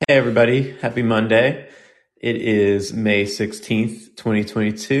Hey everybody, happy Monday. It is May 16th,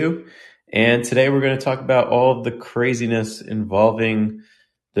 2022, and today we're going to talk about all of the craziness involving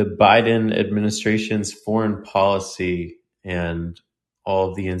the Biden administration's foreign policy and all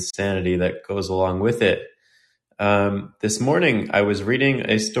of the insanity that goes along with it. This morning I was reading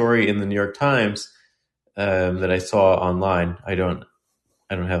a story in the New York Times that I saw online. I don't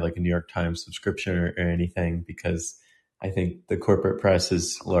have like a New York Times subscription or anything because I think the corporate press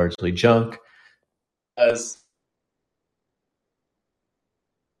is largely junk. As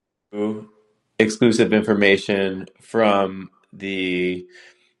exclusive information from the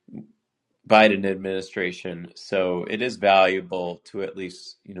Biden administration, so it is valuable to at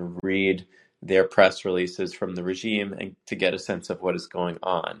least read their press releases from the regime and to get a sense of what is going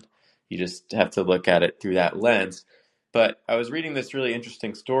on. You just have to look at it through that lens. But I was reading this really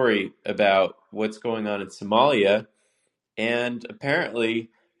interesting story about what's going on in Somalia, and apparently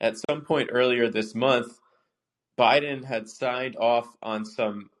at some point earlier this month, Biden had signed off on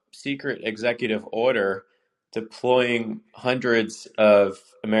some secret executive order deploying hundreds of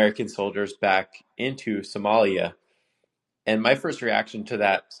American soldiers back into Somalia. And my first reaction to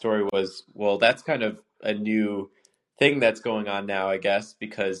that story was, well, that's kind of a new thing that's going on now, I guess,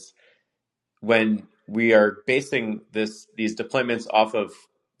 because when we are basing these deployments off of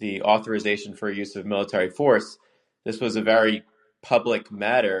the authorization for use of military force, this was a very public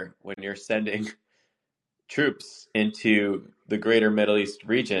matter when you're sending troops into the greater Middle East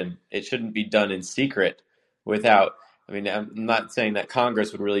region. It shouldn't be done in secret without, I mean, I'm not saying that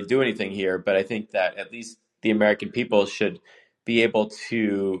Congress would really do anything here, but I think that at least the American people should be able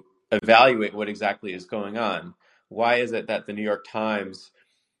to evaluate what exactly is going on. Why is it that the New York Times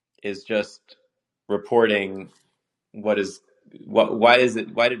is just reporting why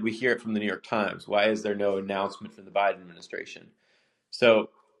did we hear it from the New York Times? Why is there no announcement from the Biden administration? So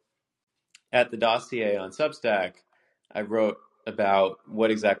at the dossier on Substack, I wrote about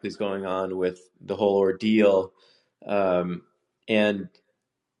what exactly is going on with the whole ordeal, and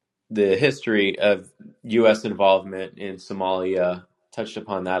the history of U.S. involvement in Somalia, touched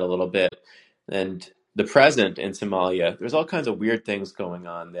upon that a little bit, and the present in Somalia. There's all kinds of weird things going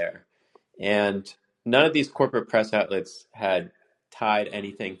on there. And none of these corporate press outlets had tied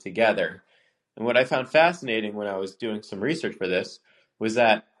anything together. And what I found fascinating when I was doing some research for this was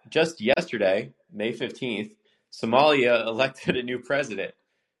that just yesterday, May 15th, Somalia elected a new president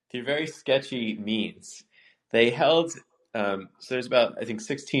through very sketchy means. They held, so there's about, I think,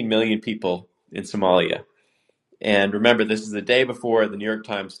 16 million people in Somalia. And remember, this is the day before the New York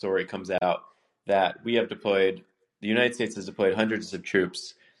Times story comes out that the United States has deployed hundreds of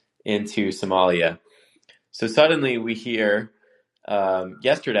troops into Somalia. So suddenly we hear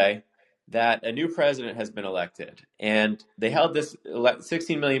yesterday that a new president has been elected. And they held this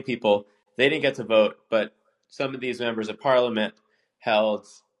 16 million people. They didn't get to vote, but some of these members of parliament held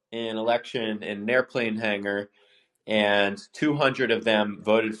an election in an airplane hangar, and 200 of them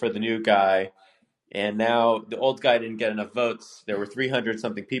voted for the new guy. And now the old guy didn't get enough votes. There were 300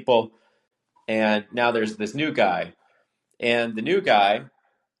 something people. And now there's this new guy. And the new guy,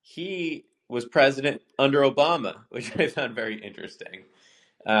 he was president under Obama, which I found very interesting.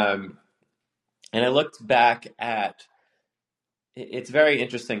 And I looked back at, it's very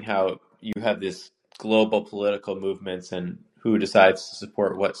interesting how you have this global political movements and who decides to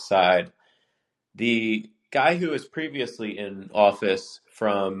support what side. The guy who was previously in office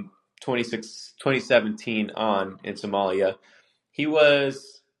from 2017 on in Somalia, he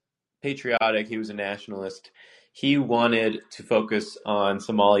was patriotic, he was a nationalist. He wanted to focus on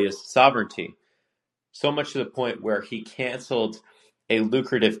Somalia's sovereignty, so much to the point where he canceled a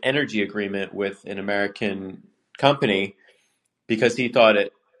lucrative energy agreement with an American company because he thought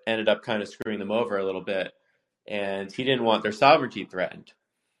it ended up kind of screwing them over a little bit, and he didn't want their sovereignty threatened.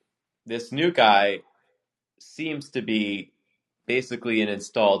 This new guy seems to be basically an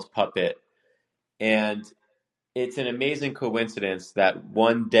installed puppet, and it's an amazing coincidence that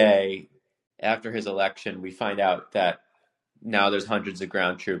one day after his election, we find out that now there's hundreds of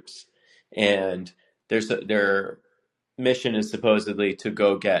ground troops, and their mission is supposedly to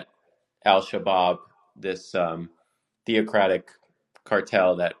go get Al-Shabaab, this theocratic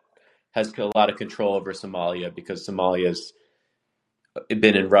cartel that has a lot of control over Somalia because Somalia's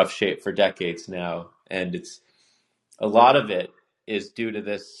been in rough shape for decades now, and a lot of it is due to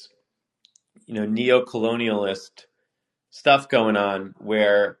this, neo-colonialist stuff going on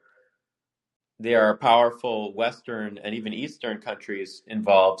where there are powerful Western and even Eastern countries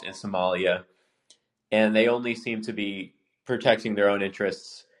involved in Somalia, and they only seem to be protecting their own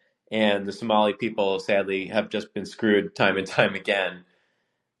interests. And the Somali people, sadly, have just been screwed time and time again.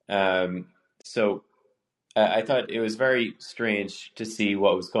 Um, so I thought it was very strange to see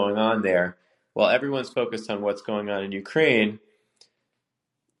what was going on there. While everyone's focused on what's going on in Ukraine,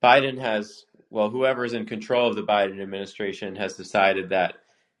 Biden has, well, whoever's in control of the Biden administration has decided that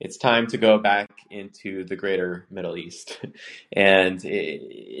it's time to go back into the greater Middle East. And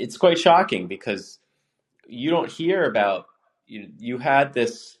it's quite shocking because you don't hear about, you had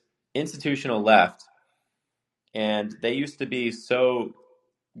this institutional left, and they used to be so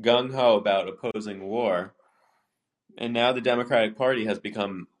gung ho about opposing war. And now the Democratic Party has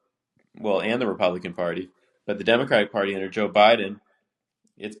become, well, and the Republican Party, but the Democratic Party under Joe Biden,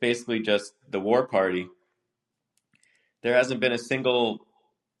 it's basically just the war party. There hasn't been a single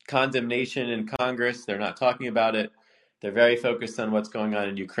condemnation in Congress. They're not talking about it. They're very focused on what's going on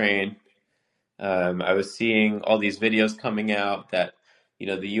in Ukraine. I was seeing all these videos coming out that,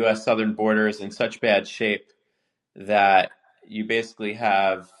 the U.S. southern border is in such bad shape that you basically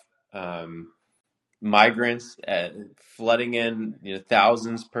have migrants flooding in,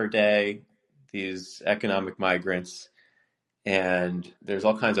 thousands per day, these economic migrants, and there's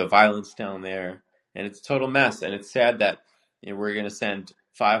all kinds of violence down there, and it's a total mess. And it's sad that we're going to send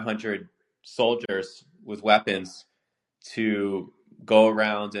 500 soldiers with weapons to go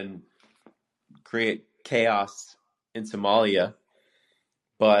around and create chaos in Somalia,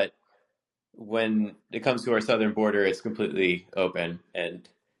 but when it comes to our southern border, it's completely open, and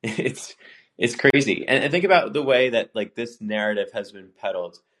it's crazy. And think about the way that like this narrative has been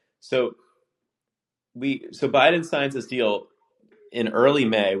peddled. So Biden signs this deal in early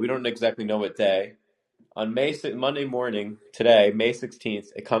May. We don't exactly know what day. On Monday morning, today, May 16th,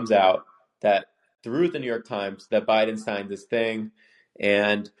 it comes out that through the New York Times that Biden signed this thing.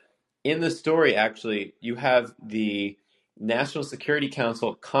 And in the story, actually, you have the National Security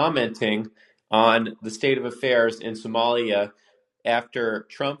Council commenting on the state of affairs in Somalia after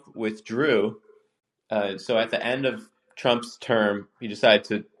Trump withdrew. So at the end of Trump's term, he decided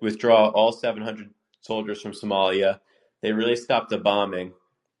to withdraw all 700 soldiers from Somalia. They really stopped the bombing.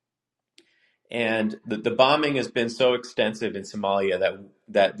 And the bombing has been so extensive in Somalia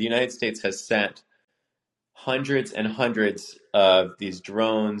that the United States has sent hundreds and hundreds of these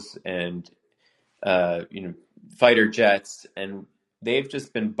drones and fighter jets, and they've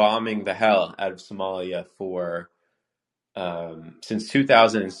just been bombing the hell out of Somalia for since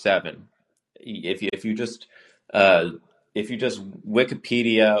 2007. If you just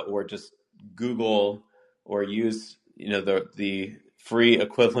Wikipedia or just Google or use the free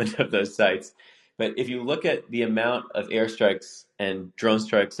equivalent of those sites, but if you look at the amount of airstrikes and drone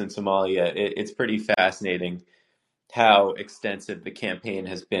strikes in Somalia, it's pretty fascinating how extensive the campaign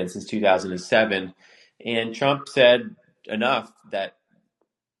has been since 2007. And Trump said enough that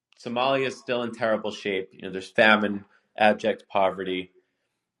Somalia is still in terrible shape. There's famine, abject poverty,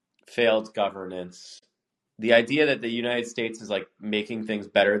 failed governance. The idea that the United States is like making things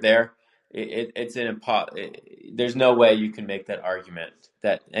better there, there's no way you can make that argument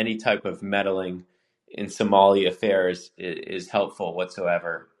that any type of meddling in Somali affairs is helpful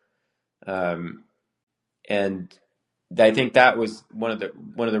whatsoever. And I think that was one of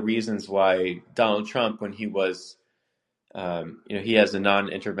the reasons why Donald Trump, when he was, he has a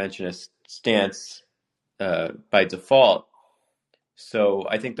non-interventionist stance by default. So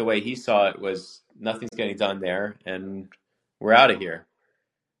I think the way he saw it was nothing's getting done there, and we're out of here.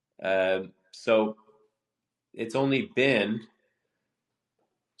 So it's only been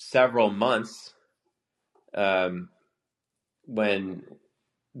several months when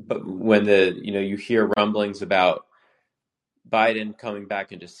you hear rumblings about Biden coming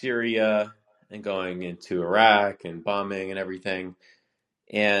back into Syria and going into Iraq and bombing and everything.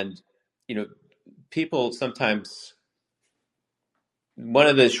 And, people sometimes, one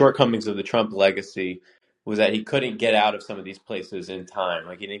of the shortcomings of the Trump legacy was that he couldn't get out of some of these places in time.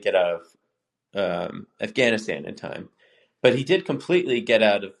 Like he didn't get out of Afghanistan in time, but he did completely get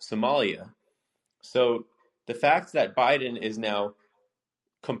out of Somalia. So the fact that Biden is now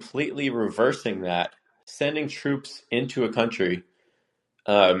completely reversing that, sending troops into a country,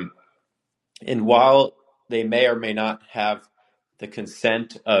 and while they may or may not have the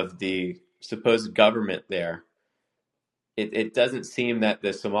consent of the supposed government there, it doesn't seem that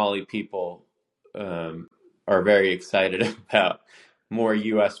the Somali people are very excited about more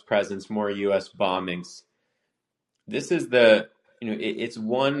U.S. presence, more U.S. bombings. This is it's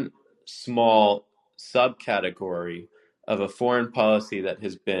one small subcategory of a foreign policy that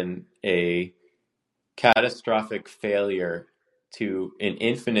has been a catastrophic failure to an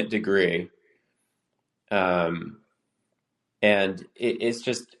infinite degree. And it's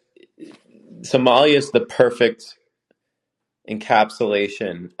just, Somalia is the perfect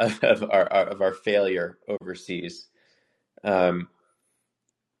encapsulation of our failure overseas. When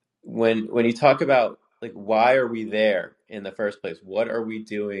you talk about like why are we there in the first place? What are we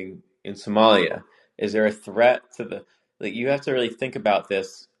doing in Somalia? Is there a threat to the like you have to really think about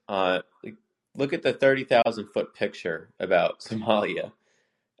this like, look at the 30,000-foot picture about Somalia.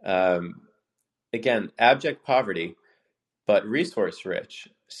 Again, abject poverty, but resource rich.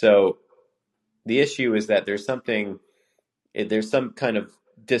 So the issue is that there's some kind of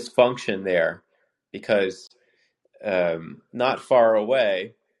dysfunction there because not far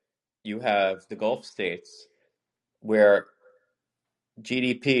away you have the Gulf states where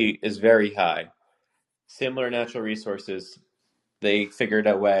GDP is very high, similar natural resources. They figured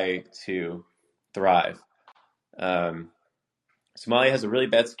a way to thrive. Somalia has a really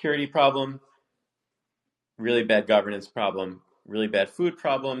bad security problem, really bad governance problem, really bad food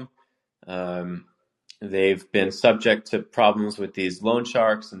problem. They've been subject to problems with these loan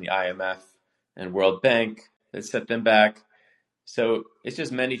sharks and the IMF and World Bank that set them back. So it's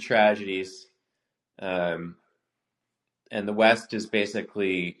just many tragedies. And the West is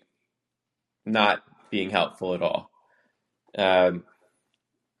basically not being helpful at all. And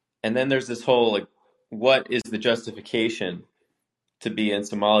then there's this whole, like, what is the justification to be in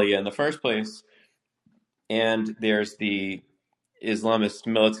Somalia in the first place? And there's the Islamist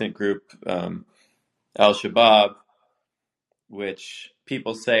militant group, Al-Shabaab, which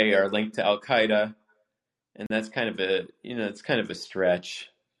people say are linked to Al-Qaeda. And that's kind of a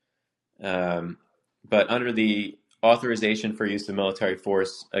stretch. But under the authorization for use of military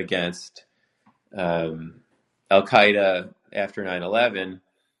force against Al-Qaeda after 9/11,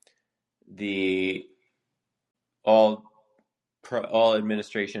 all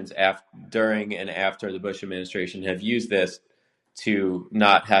administrations during and after the Bush administration have used this to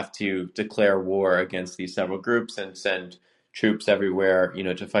not have to declare war against these several groups and send troops everywhere,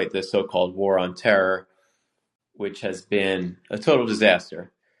 to fight this so-called war on terror, which has been a total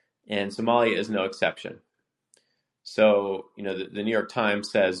disaster. And Somalia is no exception. So, the New York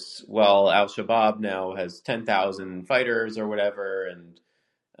Times says, well, Al-Shabaab now has 10,000 fighters or whatever, and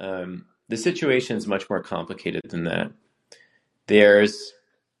the situation is much more complicated than that.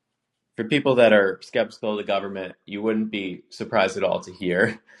 For people that are skeptical of the government, you wouldn't be surprised at all to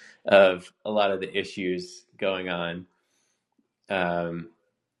hear of a lot of the issues going on.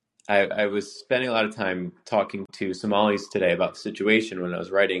 I was spending a lot of time talking to Somalis today about the situation when I was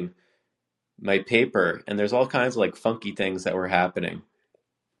writing my paper, and there's all kinds of like funky things that were happening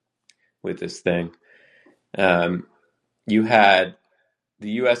with this thing. You had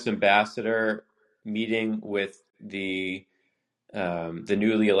the U.S. ambassador meeting with the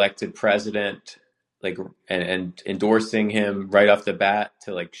newly elected president, like, and endorsing him right off the bat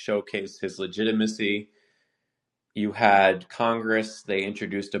to like showcase his legitimacy. You had Congress; they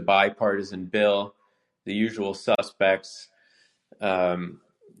introduced a bipartisan bill, the usual suspects,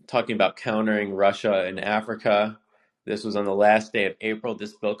 talking about countering Russia in Africa. This was on the last day of April.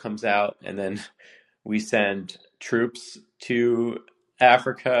 This bill comes out, and then we send troops to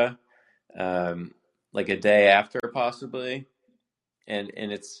Africa, like a day after, possibly. And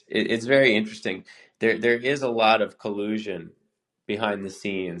it's very interesting. There is a lot of collusion behind the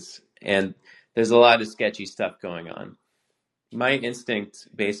scenes, and there's a lot of sketchy stuff going on. My instinct,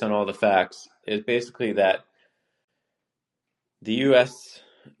 based on all the facts, is basically that the U.S.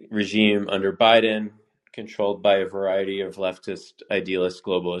 regime under Biden, controlled by a variety of leftist, idealist,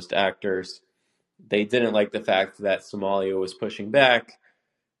 globalist actors, they didn't like the fact that Somalia was pushing back.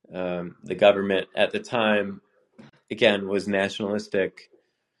 The government at the time, again, was nationalistic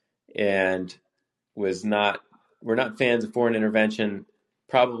and were not fans of foreign intervention,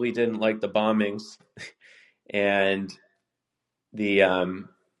 probably didn't like the bombings. And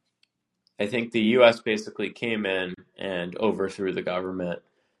I think the U.S. basically came in and overthrew the government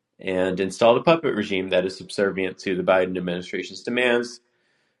and installed a puppet regime that is subservient to the Biden administration's demands.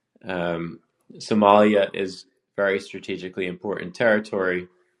 Somalia is very strategically important territory,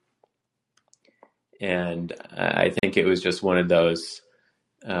 and I think it was just one of those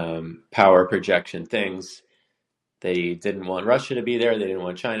power projection things. They didn't want Russia to be there. They didn't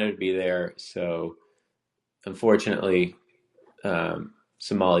want China to be there. So, unfortunately,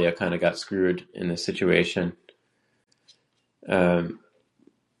 Somalia kind of got screwed in this situation. But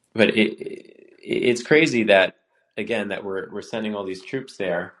it's crazy that, again, that we're sending all these troops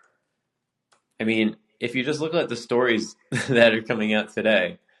there. I mean, if you just look at the stories that are coming out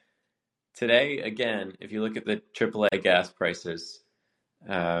today, again, if you look at the AAA gas prices,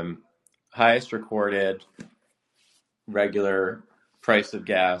 highest recorded regular price of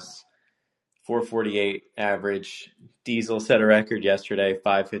gas 448 average. Diesel set a record yesterday,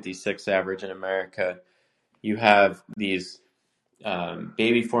 556 average in America. You have these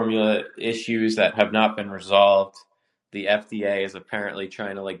baby formula issues that have not been resolved. The FDA is apparently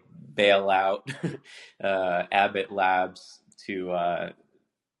trying to like bail out Abbott Labs to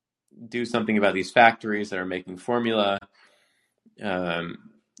do something about these factories that are making formula.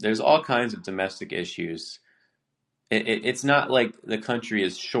 There's all kinds of domestic issues. It's not like the country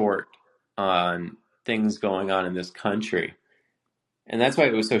is short on things going on in this country. And that's why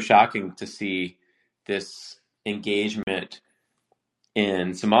it was so shocking to see this engagement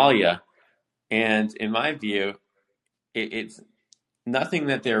in Somalia. And in my view, it's nothing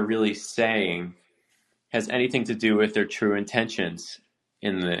that they're really saying has anything to do with their true intentions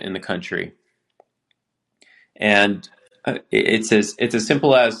in the country. And it's as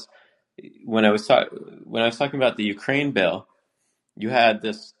simple as when I was talking about the Ukraine bill, you had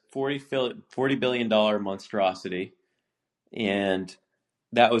this $40 billion monstrosity, and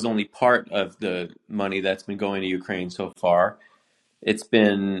that was only part of the money that's been going to Ukraine so far. It's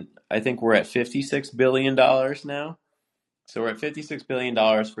been, I think we're at $56 billion now. So we're at $56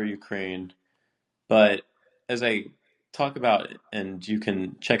 billion for Ukraine. But as I talk about, and you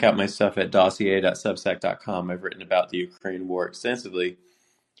can check out my stuff at dossier.substack.com, I've written about the Ukraine war extensively,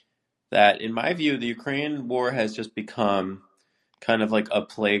 that in my view, the Ukraine war has just become kind of like a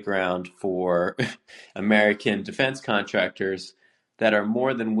playground for American defense contractors that are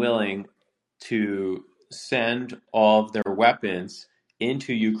more than willing to send all of their weapons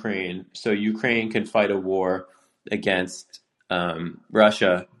into Ukraine so Ukraine can fight a war against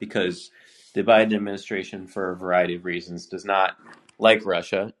Russia, because the Biden administration, for a variety of reasons, does not like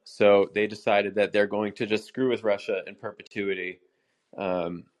Russia. So they decided that they're going to just screw with Russia in perpetuity.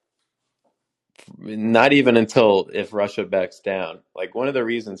 Not even until if Russia backs down. Like, one of the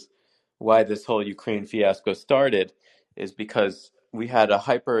reasons why this whole Ukraine fiasco started is because we had a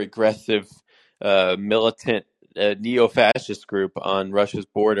hyper aggressive, militant, neo-fascist group on Russia's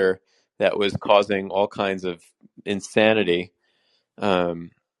border that was causing all kinds of insanity.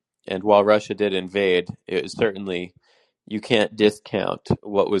 And while Russia did invade, it was certainly, you can't discount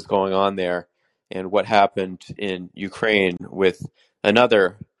what was going on there and what happened in Ukraine with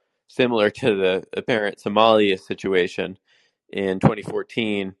another similar to the apparent Somalia situation. In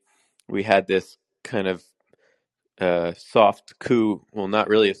 2014, we had this kind of soft coup. Well, not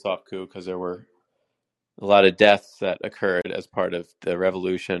really a soft coup, because there were a lot of deaths that occurred as part of the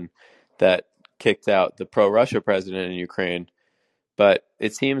revolution that kicked out the pro-Russia president in Ukraine. But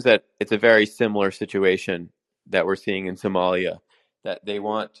it seems that it's a very similar situation that we're seeing in Somalia, that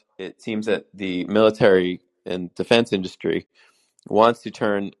it seems that the military and defense industry wants to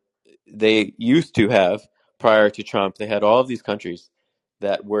turn, they used to have, prior to Trump, they had all of these countries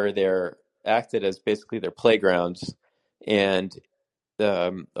that were acted as basically their playgrounds, and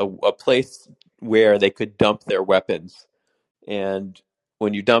a place where they could dump their weapons. And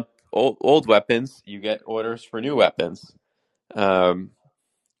when you dump old weapons, you get orders for new weapons. And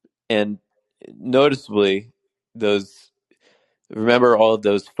noticeably, remember all of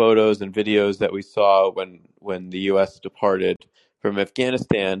those photos and videos that we saw when the U.S. departed from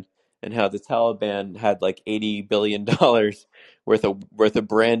Afghanistan, and how the Taliban had like $80 billion worth of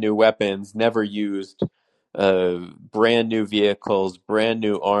brand new weapons, never used, brand new vehicles, brand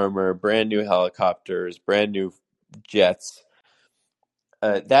new armor, brand new helicopters, brand new jets.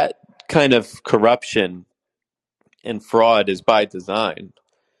 That kind of corruption and fraud is by design.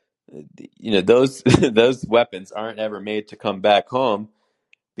 Those those weapons aren't ever made to come back home,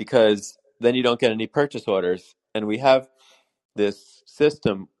 because then you don't get any purchase orders. And we have this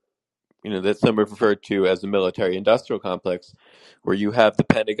system, that some have referred to as a military industrial complex, where you have the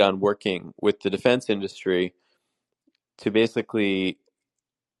Pentagon working with the defense industry to basically,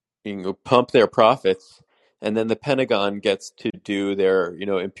 pump their profits, and then the Pentagon gets to do their,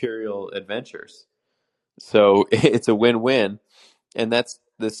 imperial adventures. So it's a win-win. And that's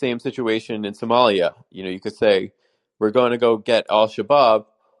the same situation in Somalia. You could say, we're going to go get al-Shabaab.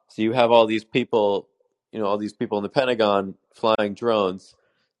 So you have all these people in the Pentagon flying drones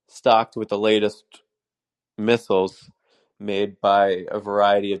stocked with the latest missiles made by a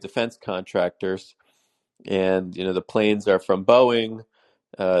variety of defense contractors. And, the planes are from Boeing.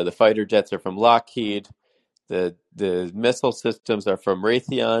 The fighter jets are from Lockheed. The missile systems are from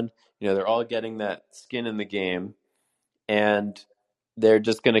Raytheon. They're all getting that skin in the game. And they're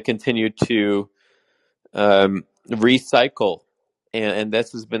just going to continue to recycle. And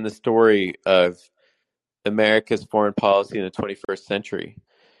this has been the story of America's foreign policy in the 21st century.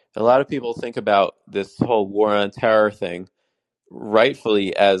 A lot of people think about this whole war on terror thing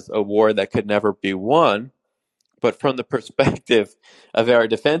rightfully as a war that could never be won, but from the perspective of our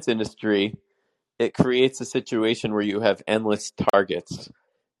defense industry, it creates a situation where you have endless targets,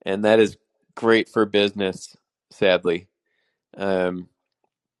 and that is great for business, sadly. Um,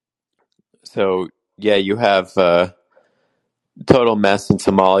 so yeah, you have total mess in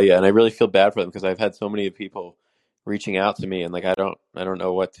Somalia, and I really feel bad for them because I've had so many people reaching out to me, and like I don't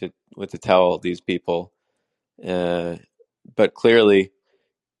know what to tell these people. Uh, but clearly,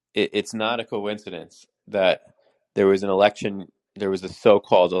 it's not a coincidence that there was an election. There was a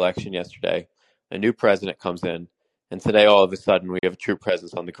so-called election yesterday. A new president comes in, and today all of a sudden we have a true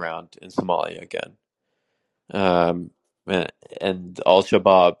presence on the ground in Somalia again. Um, and Al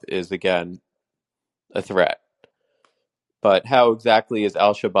Shabaab is again a threat. But how exactly is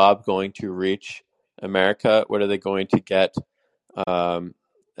Al Shabaab going to reach America? What are they going to get um,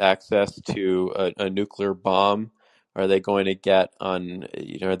 access to a nuclear bomb? Are they going to get on?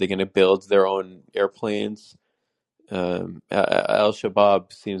 Are they going to build their own airplanes? Al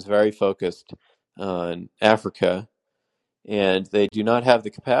Shabaab seems very focused on Africa, and they do not have the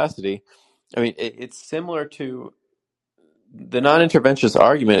capacity. I mean, it's similar to the non-interventionist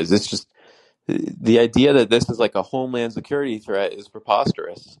argument. Is it's just the idea that this is like a homeland security threat is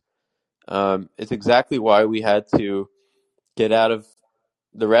preposterous. It's exactly why we had to get out of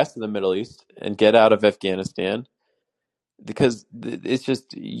the rest of the Middle East and get out of Afghanistan because it's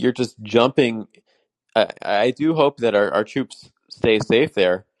just you're just jumping. I do hope that our troops stay safe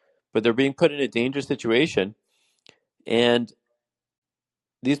there, but they're being put in a dangerous situation. And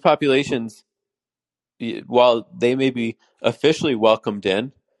these populations, while they may be officially welcomed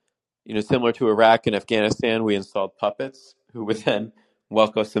in, similar to Iraq and Afghanistan, we installed puppets who would then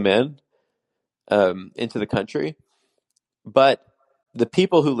welcome them in into the country. But the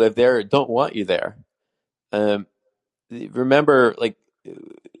people who live there don't want you there. Um, remember, like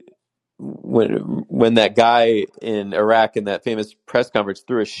when that guy in Iraq in that famous press conference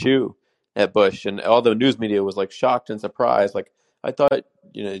threw a shoe at Bush, and all the news media was like shocked and surprised. Like I thought,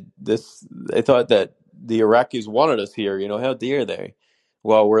 this. I thought that the Iraqis wanted us here. How dare they?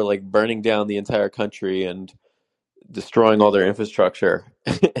 While we're like burning down the entire country and destroying all their infrastructure,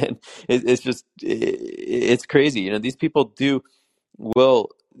 and it's just it's crazy. These people will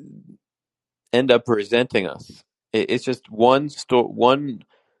end up resenting us. It's just one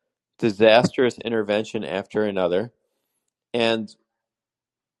disastrous intervention after another. And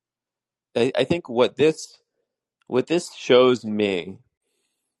I think what this shows me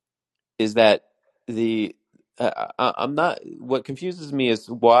is that I'm not. What confuses me is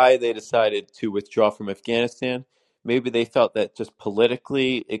why they decided to withdraw from Afghanistan. Maybe they felt that just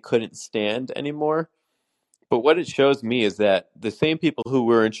politically it couldn't stand anymore. But what it shows me is that the same people who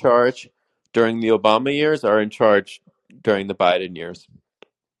were in charge during the Obama years are in charge during the Biden years.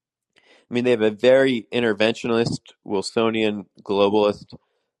 I mean, they have a very interventionist, Wilsonian, globalist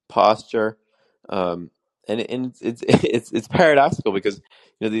posture, and it's paradoxical because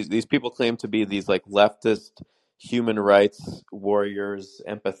these people claim to be these like leftist human rights warriors,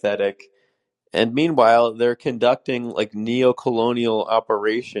 empathetic, and meanwhile they're conducting like neo-colonial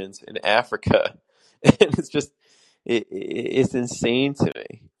operations in Africa, and it's insane to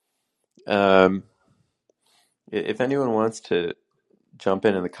me. If anyone wants to jump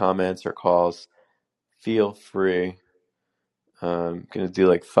in the comments or calls, feel free. I'm gonna do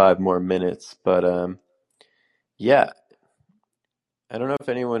like 5 more minutes, but yeah, I don't know if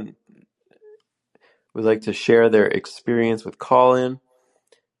anyone would like to share their experience with Callin,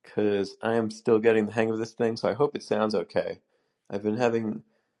 because I am still getting the hang of this thing, so I hope it sounds okay. I've been having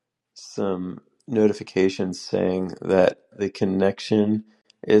some notifications saying that the connection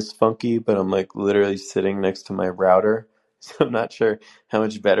is funky, but I'm like literally sitting next to my router, so I'm not sure how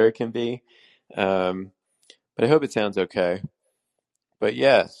much better it can be. But I hope it sounds okay. But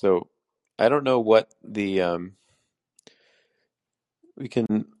yeah, so I don't know what we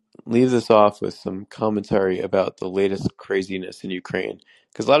can leave this off with some commentary about the latest craziness in Ukraine,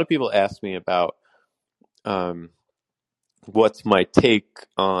 because a lot of people ask me about um, what's my take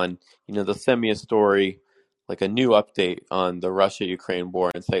on, they'll send me a story, like a new update on the Russia-Ukraine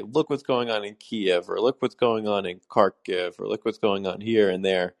war, and say, look what's going on in Kiev, or look what's going on in Kharkiv, or look what's going on here and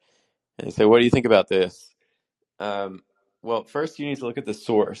there. And they say, what do you think about this? Well, first you need to look at the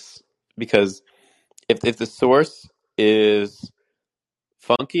source, because if the source is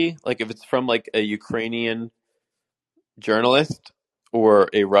funky, like if it's from like a Ukrainian journalist or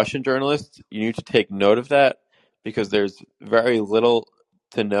a Russian journalist, you need to take note of that, because there's very little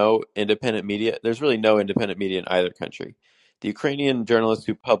to no independent media. There's really no independent media in either country. The Ukrainian journalists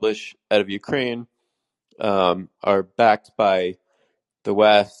who publish out of Ukraine are backed by the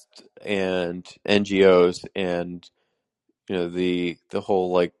West and NGOs and the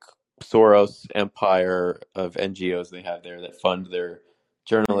whole like Soros empire of NGOs they have there that fund their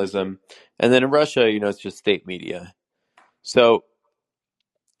journalism. And then in Russia, it's just state media. So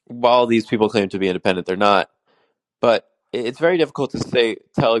while these people claim to be independent, they're not. But it's very difficult to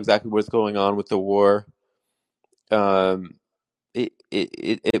tell exactly what's going on with the war. Um,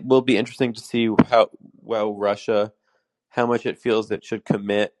 it will be interesting to see how well Russia, how much it feels it should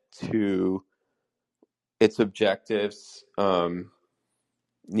commit to its objectives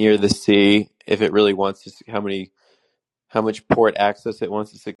near the sea, if it really wants to, how much port access it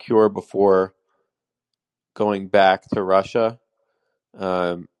wants to secure before going back to Russia.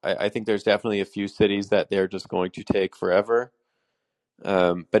 I think there's definitely a few cities that they're just going to take forever.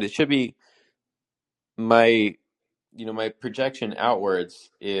 But it should be my my projection outwards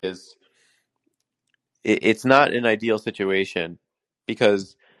is it's not an ideal situation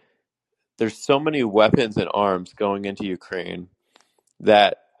because there's so many weapons and arms going into Ukraine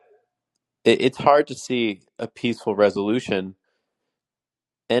that it's hard to see a peaceful resolution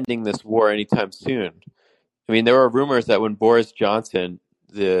ending this war anytime soon. I mean, there were rumors that when Boris Johnson,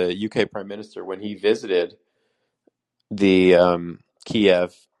 the UK Prime Minister, when he visited the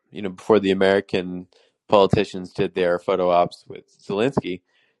Kiev, before the American politicians did their photo ops with Zelensky,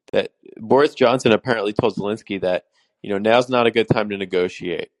 that Boris Johnson apparently told Zelensky that now's not a good time to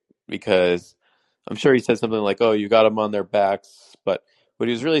negotiate because I'm sure he said something like, "Oh, you got them on their backs," but what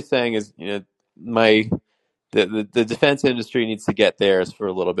he was really saying is, my the defense industry needs to get theirs for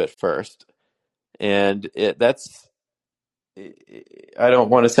a little bit first, and that's I don't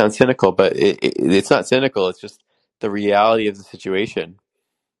want to sound cynical, but it's not cynical. It's just the reality of the situation.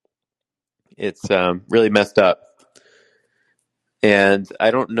 It's really messed up. And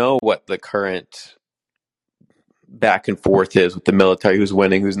I don't know what the current back and forth is with the military, who's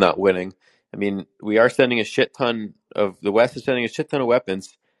winning, who's not winning. I mean, we are sending a shit ton of, the West is sending a shit ton of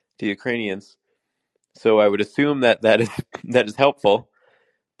weapons to Ukrainians. So I would assume that is that is helpful.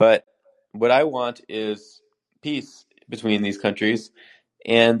 But what I want is peace between these countries.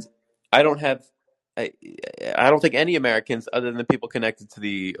 And I don't have, I, I don't think any Americans, other than the people connected to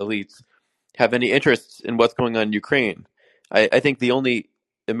the elites, have any interest in what's going on in Ukraine. I think the only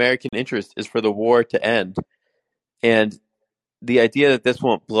American interest is for the war to end. And the idea that this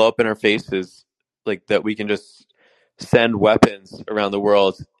won't blow up in our faces, like that we can just send weapons around the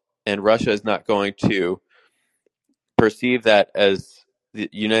world and Russia is not going to perceive that as the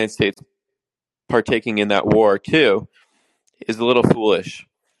United States partaking in that war too, is a little foolish.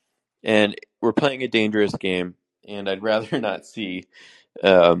 And we're playing a dangerous game. And I'd rather not see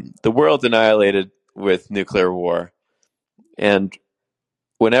the world annihilated with nuclear war. And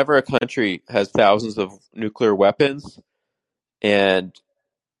whenever a country has thousands of nuclear weapons and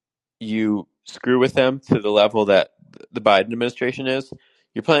you screw with them to the level that the Biden administration is,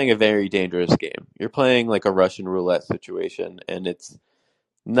 you're playing a very dangerous game. You're playing like a Russian roulette situation, and it's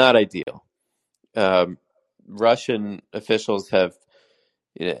not ideal. Um, Russian officials have,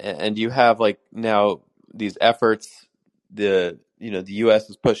 and you have like now these efforts. The U.S.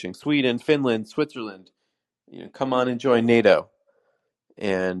 is pushing Sweden, Finland, Switzerland. Come on and join NATO,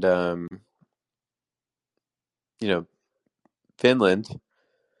 and Finland,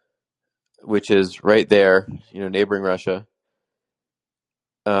 which is right there, neighboring Russia.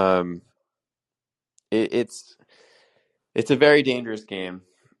 Um, it's a very dangerous game.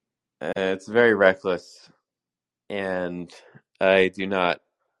 It's very reckless, and I do not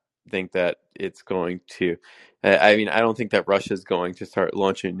think that it's going to. I mean, I don't think that Russia is going to start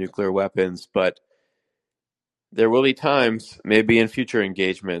launching nuclear weapons, but there will be times, maybe in future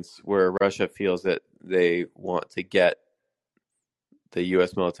engagements, where Russia feels that they want to get the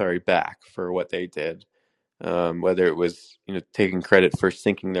U.S. military back for what they did, whether it was taking credit for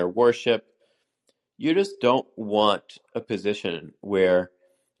sinking their warship. You just don't want a position where,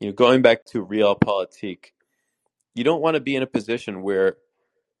 going back to realpolitik, you don't want to be in a position where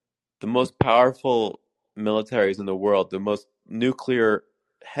the most powerful militaries in the world, the most nuclear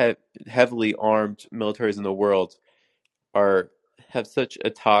heavily armed militaries in the world, are have such a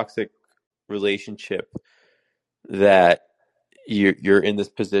toxic relationship that you're in this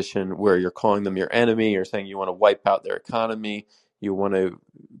position where you're calling them your enemy. You're saying you want to wipe out their economy. You want to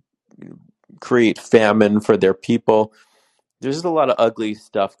create famine for their people. There's just a lot of ugly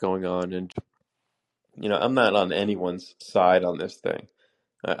stuff going on, and I'm not on anyone's side on this thing.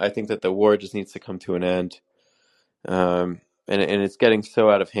 I think that the war just needs to come to an end, and it's getting so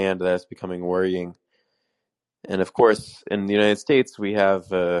out of hand that it's becoming worrying. And of course, in the United States, we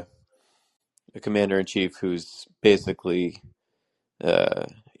have a commander in chief who's basically uh,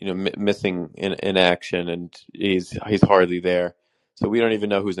 missing in action, and he's hardly there. So we don't even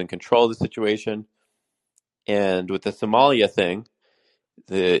know who's in control of the situation. And with the Somalia thing,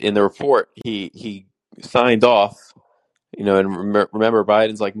 in the report, he signed off. And remember,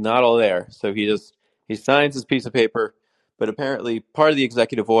 Biden's like not all there, so he signs his piece of paper. But apparently, part of the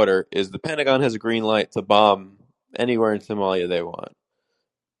executive order is the Pentagon has a green light to bomb anywhere in Somalia they want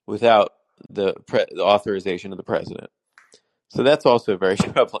without the authorization of the president. So that's also a very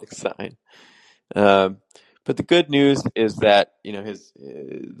troubling sign. Um, but the good news is that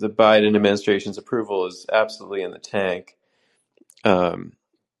the Biden administration's approval is absolutely in the tank, um,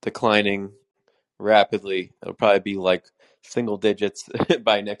 declining rapidly. It'll probably be like single digits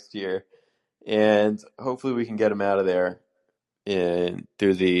by next year, and hopefully we can get him out of there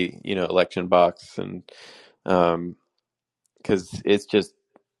through the election box, and because it's just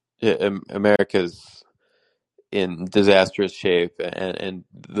America's in disastrous shape, and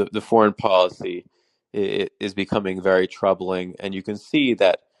the foreign policy is becoming very troubling, and you can see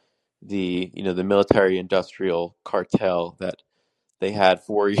that the military industrial cartel that they had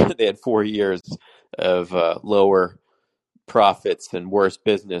they had 4 years of lower profits and worse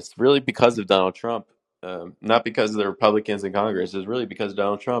business, really because of Donald Trump, not because of the Republicans in Congress. It's really because of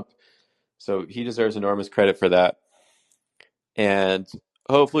Donald Trump. So he deserves enormous credit for that, and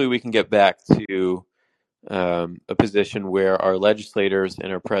hopefully we can get back to a position where our legislators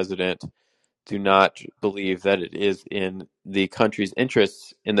and our president do not believe that it is in the country's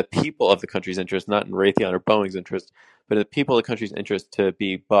interests, in the people of the country's interest, not in Raytheon or Boeing's interest, but in the people of the country's interest to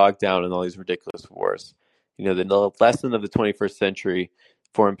be bogged down in all these ridiculous wars. The lesson of the 21st century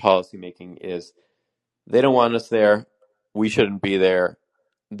foreign policy making is they don't want us there. We shouldn't be there.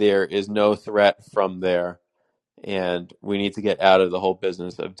 There is no threat from there. And we need to get out of the whole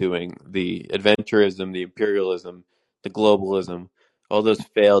business of doing the adventurism, the imperialism, the globalism, all those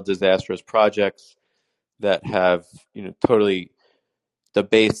failed, disastrous projects that have, totally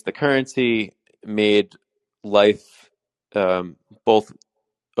debased the currency, made life both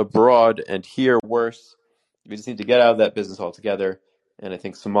abroad and here worse. We just need to get out of that business altogether. And I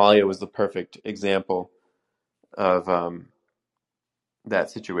think Somalia was the perfect example of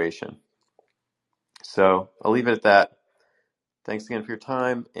that situation. So I'll leave it at that. Thanks again for your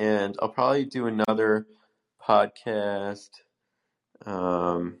time, and I'll probably do another podcast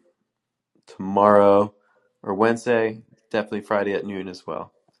tomorrow or Wednesday, definitely Friday at noon as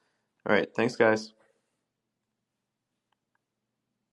well. All right, thanks, guys.